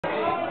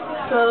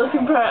So I look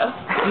impressed.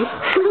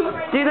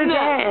 Do the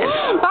dance.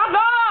 Back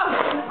off!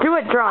 Do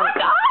it drunk.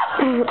 Back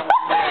off!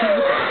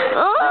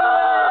 Oh,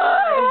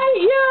 I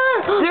hate you!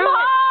 Do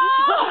it.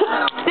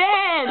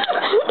 Dance.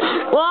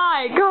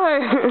 Why? Go.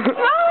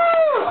 No!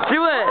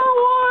 Do it.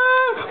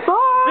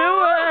 Do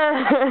it.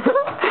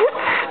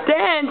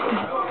 Dance.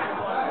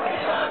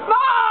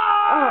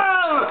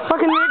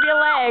 Fucking move your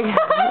leg.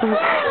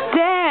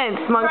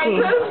 Dance, monkey.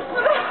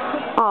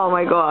 Oh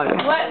my god.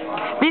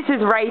 What? This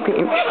is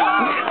raping.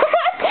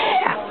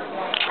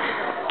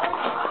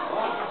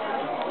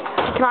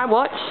 Can I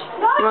watch?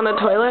 You on the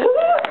toilet?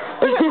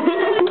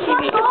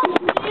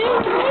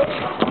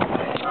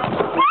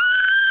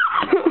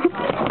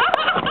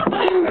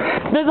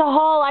 There's a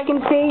hole, I can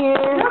see you.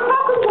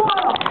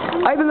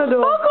 Open the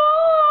door.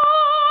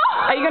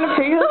 Are you gonna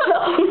pee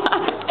yourself?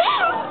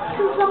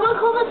 Someone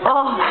call the taxi.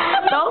 Oh,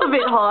 that was a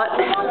bit hot.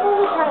 Someone call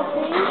the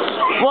taxi.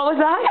 What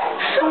was that?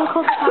 Someone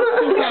call the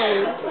taxi,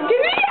 please.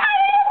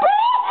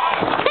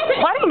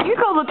 Why didn't you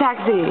call the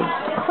taxi?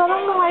 So I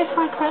don't want to waste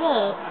my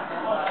credit.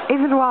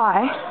 Even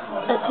why?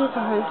 It's here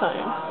for home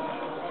phone.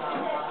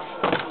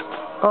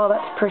 Oh,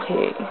 that's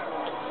pretty.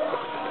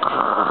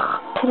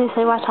 Can you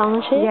see my tongue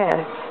and shit? Yes.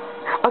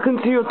 I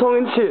can see your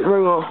tongue and shit,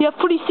 Ringer. You're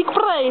pretty sick,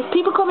 bro.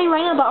 People call me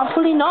Rianne, but I'm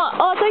fully not.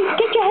 Oh, don't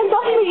get your hands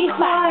off me, you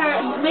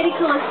fat.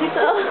 Medical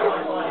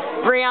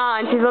assistant.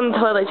 Rianne, she's on the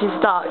toilet, she's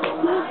stuck.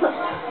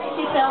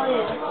 She fell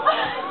in.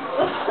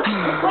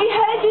 We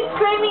heard you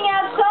screaming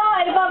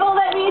outside above all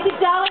that music,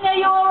 darling.